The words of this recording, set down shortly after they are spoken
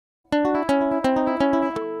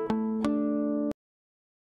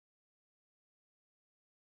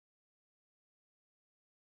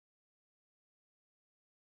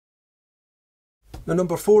Now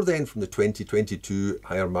number 4 then from the 2022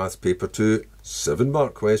 Higher Maths Paper 2,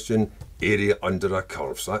 7-mark question, area under a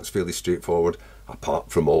curve. So that's fairly straightforward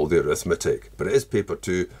apart from all the arithmetic. But it is paper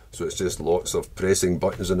 2, so it's just lots of pressing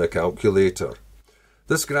buttons in a calculator.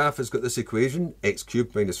 This graph has got this equation, x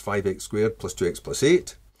cubed minus 5x squared plus 2x plus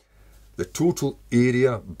 8. The total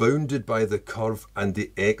area bounded by the curve and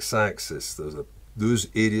the x-axis. There's those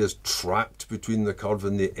areas trapped between the curve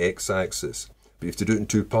and the x-axis. But you have to do it in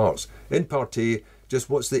 2 parts. In part A, just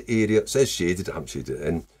what's the area? It says shaded, I haven't shaded it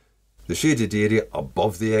in. The shaded area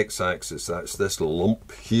above the x-axis, that's this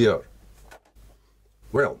lump here.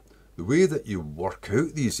 Well, the way that you work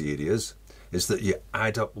out these areas is that you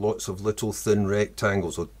add up lots of little thin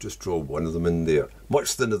rectangles. I'll just draw one of them in there.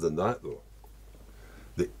 Much thinner than that though.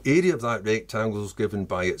 The area of that rectangle is given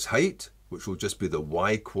by its height, which will just be the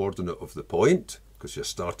y-coordinate of the point, because you're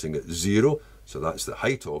starting at 0, so that's the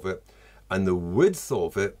height of it. And the width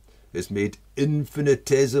of it is made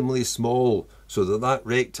infinitesimally small, so that that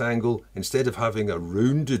rectangle, instead of having a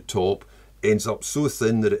rounded top, ends up so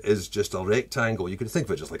thin that it is just a rectangle. You can think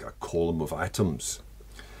of it just like a column of atoms.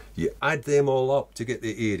 You add them all up to get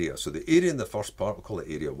the area. So the area in the first part, we'll call it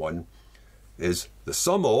area 1, is the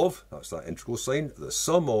sum of, that's that integral sign, the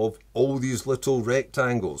sum of all these little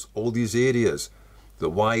rectangles, all these areas, the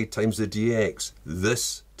y times the dx,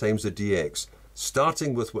 this times the dx,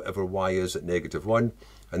 starting with whatever y is at -1,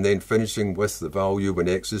 and then finishing with the value when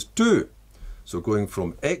x is 2. So going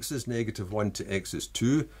from x is -1 to x is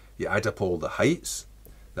 2, you add up all the heights.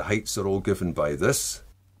 The heights are all given by this.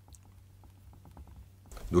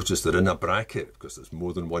 Notice they're in a bracket because there's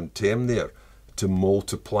more than one term there to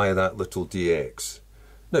multiply that little dx.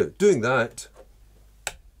 Now, doing that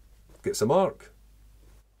gets a mark.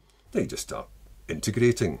 Then you just start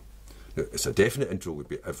integrating. Now, it's a definite integral, we'd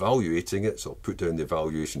be evaluating it, so I'll put down the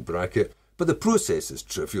evaluation bracket. But the process is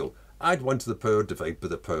trivial. Add 1 to the power, divide by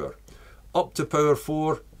the power. Up to power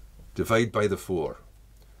 4, divide by the 4.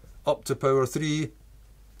 Up to power 3,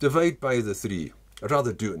 divide by the 3. I'd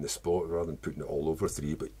rather do it in the spot rather than putting it all over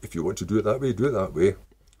 3, but if you want to do it that way, do it that way.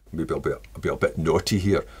 Maybe I'll be a bit naughty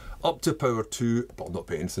here. Up to power 2, but I'll not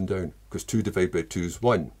put anything down, because 2 divided by 2 is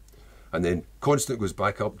 1. And then constant goes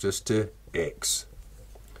back up just to x.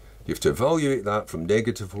 You have to evaluate that from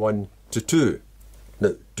 -1 to 2.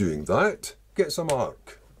 Now, doing that gets a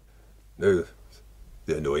mark. Now,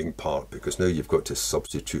 the annoying part, because now you've got to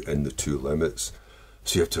substitute in the 2 limits.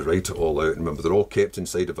 So you have to write it all out. Remember, they're all kept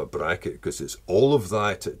inside of a bracket because it's all of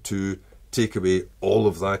that at 2, take away all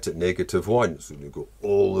of that at -1. So you go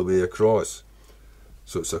all the way across.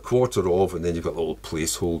 So it's a quarter of, and then you've got a little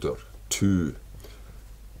placeholder, 2.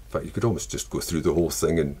 In fact, you could almost just go through the whole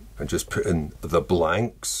thing and just put in the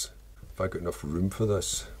blanks. Have I got enough room for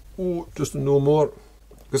this? Oh, just no more.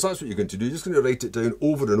 Because that's what you're going to do. You're just going to write it down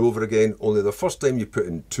over and over again, only the first time you put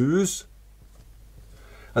in 2's,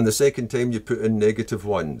 and the second time you put in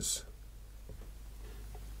 -1's.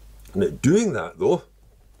 Now, doing that though,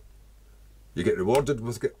 you get rewarded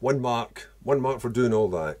with 1 mark. 1 mark for doing all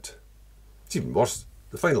that. It's even worse.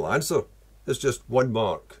 The final answer is just 1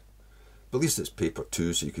 mark. But at least it's paper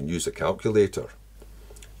 2, so you can use a calculator.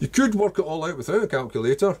 You could work it all out without a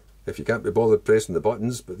calculator if you can't be bothered pressing the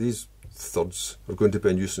buttons, but these thirds are going to be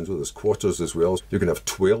a nuisance. Well, there's quarters as well. You're going to have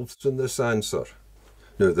 12ths in this answer.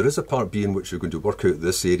 Now, there is a part B in which you're going to work out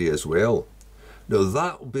this area as well. Now,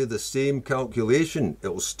 that will be the same calculation. It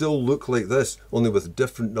will still look like this, only with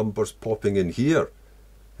different numbers popping in here.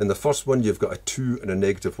 In the first one, you've got a 2 and a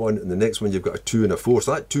 -1, and the next one, you've got a 2 and a 4.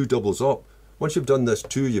 So that 2 doubles up. Once you've done this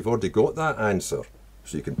 2, you've already got that answer.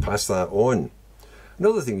 So you can pass that on.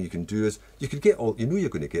 Another thing you can do is, you could get all, you know you're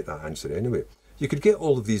going to get that answer anyway. You could get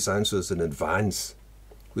all of these answers in advance.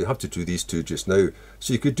 We have to do these 2 just now.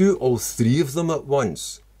 So you could do all 3 of them at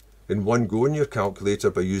once in one go in your calculator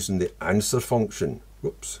by using the answer function.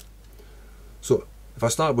 Whoops. So if I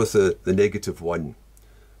start with the -1,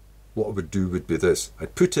 what I would do would be this.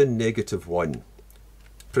 I'd put in -1,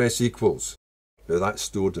 press equals. Now that's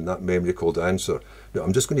stored in that memory called answer. Now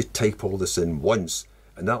I'm just going to type all this in once,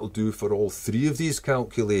 and that'll do for all 3 of these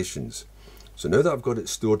calculations. So now that I've got it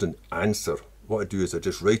stored in answer, what I do is I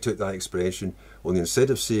just write out that expression, only instead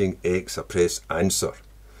of saying x, I press answer.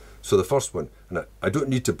 So the first one, and I don't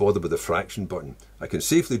need to bother with the fraction button. I can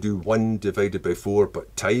safely do 1 divided by 4,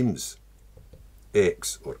 but times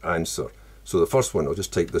x, or answer. So the first one, I'll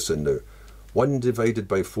just type this in now. 1 divided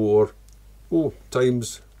by 4,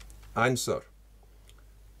 times answer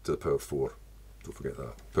to the power 4. Don't forget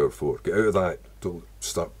that, power 4. Get out of that. Don't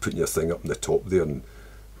start putting your thing up in the top there and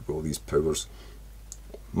we've got all these powers.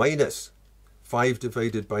 Minus 5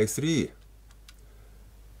 divided by 3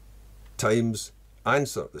 times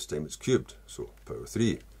answer, this time it's cubed, so power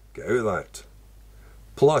 3, get out of that,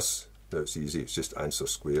 plus, now it's easy, it's just answer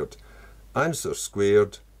squared. Answer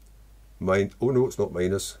squared, oh no, it's not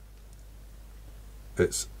minus,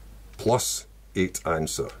 it's plus 8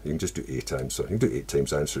 answer. You can just do 8 answer, you can do 8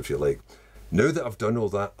 times answer if you like. Now that I've done all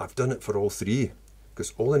that, I've done it for all three,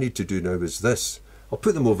 because all I need to do now is this. I'll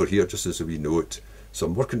put them over here just as a wee note. So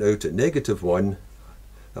I'm working out at -1,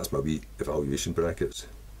 that's my wee evaluation brackets.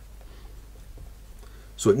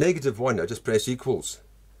 So at -1 I just press equals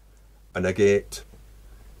and I get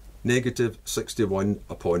 -61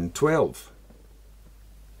 upon 12.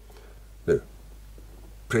 Now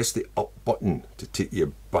press the up button to take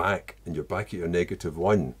you back, and you're back at your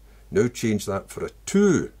 -1. Now change that for a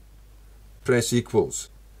 2. Press equals.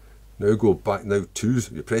 Now go back, now 2's,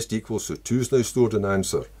 you pressed equals, so 2's now stored in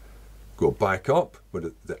answer. Go back up,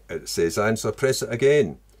 when it says answer, press it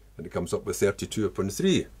again, and it comes up with 32 upon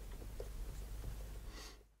 3.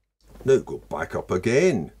 Now go back up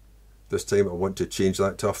again. This time I want to change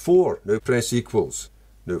that to a 4. Now press equals.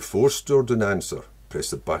 Now 4's stored in answer. Press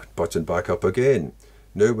the button back up again.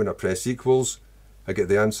 Now when I press equals, I get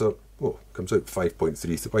the answer, oh, it comes out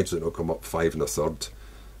 5.3. Why does it not come up 5 1/3?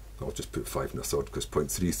 I'll just put 5 1/3 because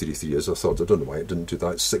 0.333 is 1/3. I don't know why it didn't do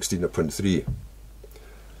that. 16 upon 3.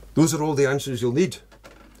 Those are all the answers you'll need.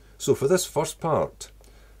 So for this first part,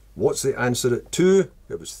 what's the answer at 2?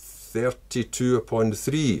 It was 32 upon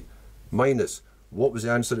 3 minus, what was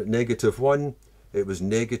the answer at -1? It was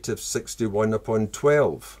 -61 upon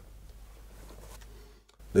 12.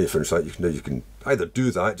 Now you finish that, you can either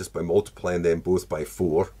do that just by multiplying them both by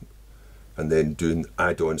 4 and then doing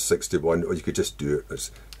add on 61, or you could just do it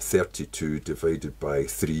as 32 divided by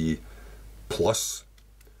 3 plus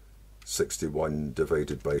 61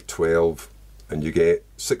 divided by 12, and you get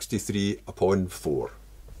 63 upon 4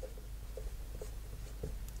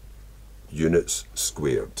 units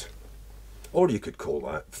squared. Or you could call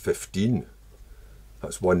that 15.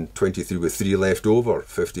 That's 123 with 3 left over,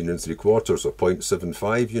 15 3/4, or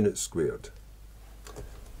 0.75 units squared.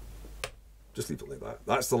 Just leave it like that.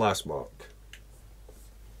 That's the last mark.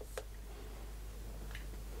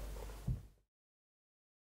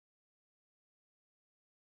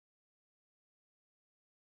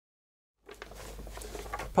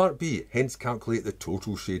 Part B, hence calculate the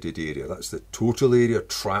total shaded area. That's the total area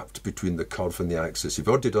trapped between the curve and the axis. You've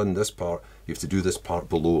already done this part, you have to do this part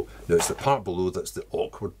below. Now it's the part below that's the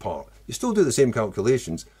awkward part. You still do the same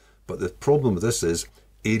calculations, but the problem with this is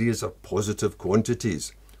areas are positive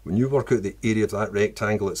quantities. When you work out the area of that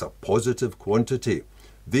rectangle, it's a positive quantity.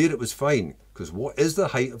 There it was fine, because what is the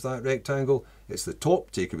height of that rectangle? It's the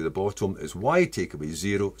top, take away the bottom, it's y, take away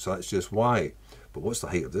 0, so that's just y. But what's the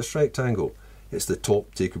height of this rectangle? It's the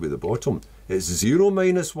top, take away the bottom. It's 0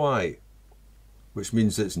 minus y, which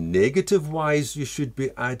means it's negative y's you should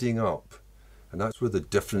be adding up. And that's where the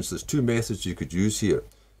difference, there's two methods you could use here.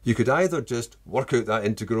 You could either just work out that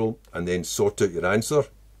integral and then sort out your answer,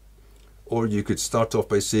 or you could start off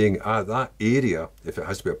by saying, that area, if it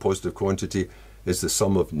has to be a positive quantity, is the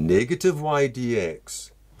sum of negative y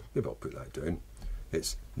dx. Maybe I'll put that down.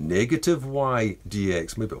 It's negative y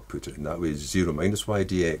dx. Maybe I'll put it in that way, 0 minus y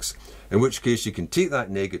dx. In which case you can take that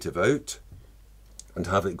negative out and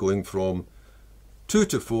have it going from 2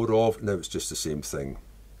 to 4 of, now it's just the same thing,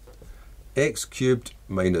 x cubed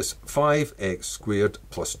minus 5x squared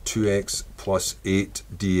plus 2x plus 8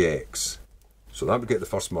 dx. So that would get the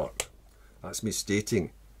first mark. That's me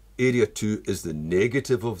stating area 2 is the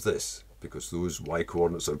negative of this, because those y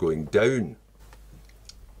coordinates are going down.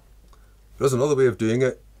 There's another way of doing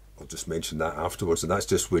it, I'll just mention that afterwards, and that's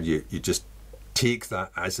just where you just take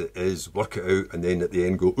that as it is, work it out, and then at the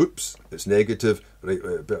end go, oops, it's negative, right,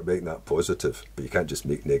 I better make that positive. But you can't just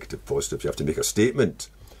make negative positive, you have to make a statement.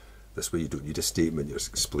 This way you don't need a statement, you're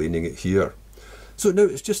explaining it here. So now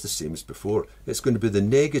it's just the same as before. It's going to be the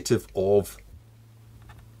negative of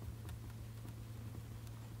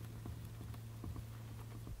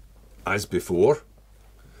as before.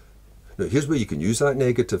 Now here's where you can use that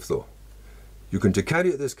negative though. You can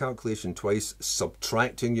carry out this calculation twice,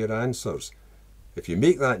 subtracting your answers. If you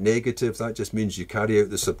make that negative, that just means you carry out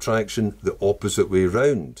the subtraction the opposite way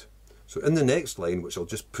round. So in the next line, which I'll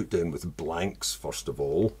just put down with blanks first of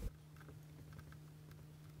all,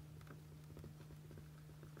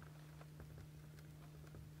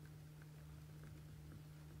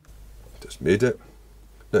 just made it.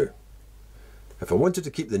 Now, if I wanted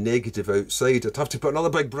to keep the negative outside, I'd have to put another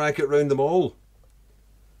big bracket around them all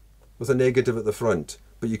with a negative at the front.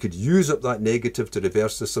 But you could use up that negative to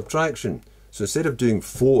reverse the subtraction. So instead of doing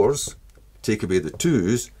 4's, take away the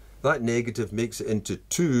 2's, that negative makes it into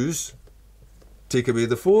 2's, take away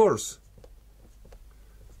the 4's.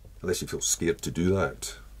 unless you feel scared to do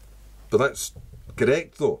that. But that's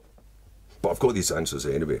correct though. But I've got these answers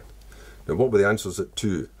anyway. Now what were the answers at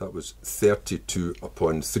 2? That was 32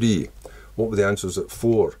 upon 3. What were the answers at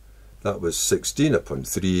 4? That was 16 upon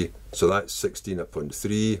 3. So that's 16 upon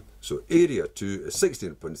 3. So area 2 is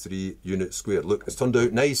 16 upon 3 units squared. Look, it's turned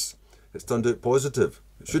out nice. It's turned out positive.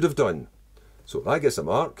 It should have done. So that gets a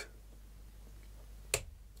mark.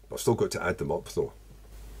 But I've still got to add them up though.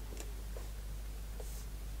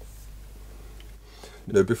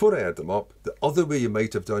 Now before I add them up, the other way you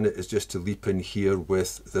might have done it is just to leap in here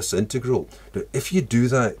with this integral. Now if you do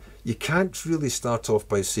that, you can't really start off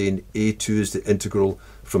by saying A2 is the integral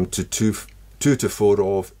from 2 to 4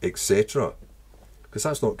 of etc. Because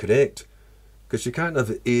that's not correct. Because you can't have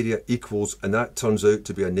the area equals and that turns out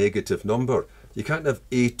to be a negative number. You can't have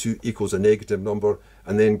A2 equals a negative number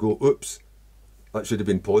and then go, oops, that should have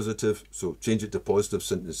been positive, so change it to positive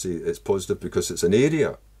and say it's positive because it's an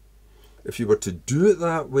area. If you were to do it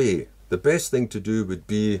that way, the best thing to do would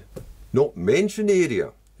be not mention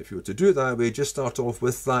area. If you were to do it that way, just start off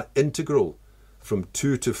with that integral from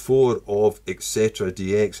 2 to 4 of etc.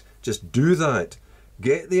 dx. Just do that.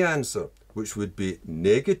 Get the answer, which would be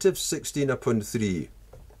negative 16 upon 3.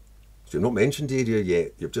 So you've not mentioned area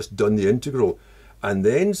yet. You've just done the integral. And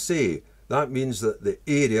then say that means that the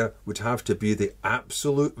area would have to be the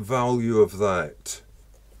absolute value of that,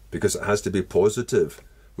 because it has to be positive,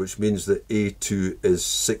 which means that A2 is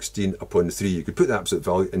 16 upon 3. You could put the absolute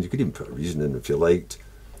value, and you could even put a reason in if you liked,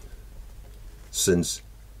 since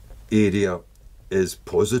area is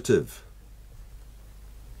positive.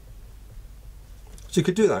 So you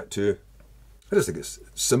could do that too. I just think it's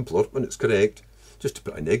simpler when it's correct just to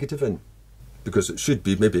put a negative in, because it should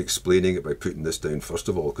be maybe explaining it by putting this down first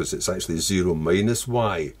of all, because it's actually 0 minus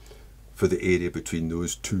y for the area between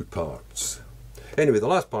those two parts. Anyway, the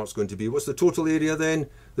last part's going to be, what's the total area then?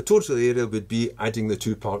 The total area would be adding the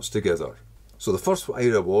two parts together. So the first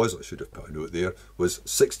area was, I should have put a note there, was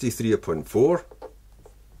 63 upon 4.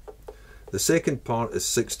 The second part is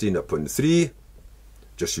 16 upon 3.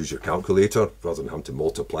 Just use your calculator rather than having to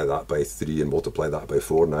multiply that by 3 and multiply that by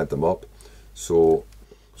 4 and add them up. So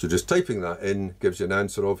just typing that in gives you an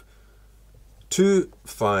answer of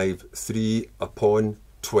 253 upon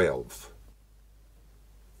 12.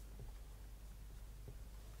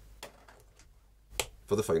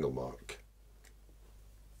 For the final mark.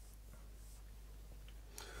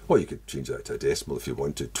 Or you could change that to a decimal if you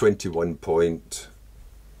wanted,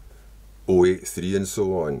 21.083 and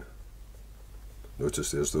so on.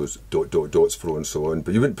 Notice there's those dots thrown and so on,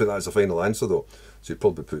 but you wouldn't put that as a final answer though, so you'd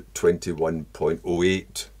probably put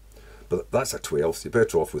 21.08, but that's a 12th. You're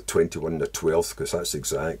better off with 21 and a 12th because that's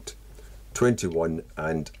exact. 21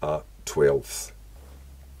 and a 12th.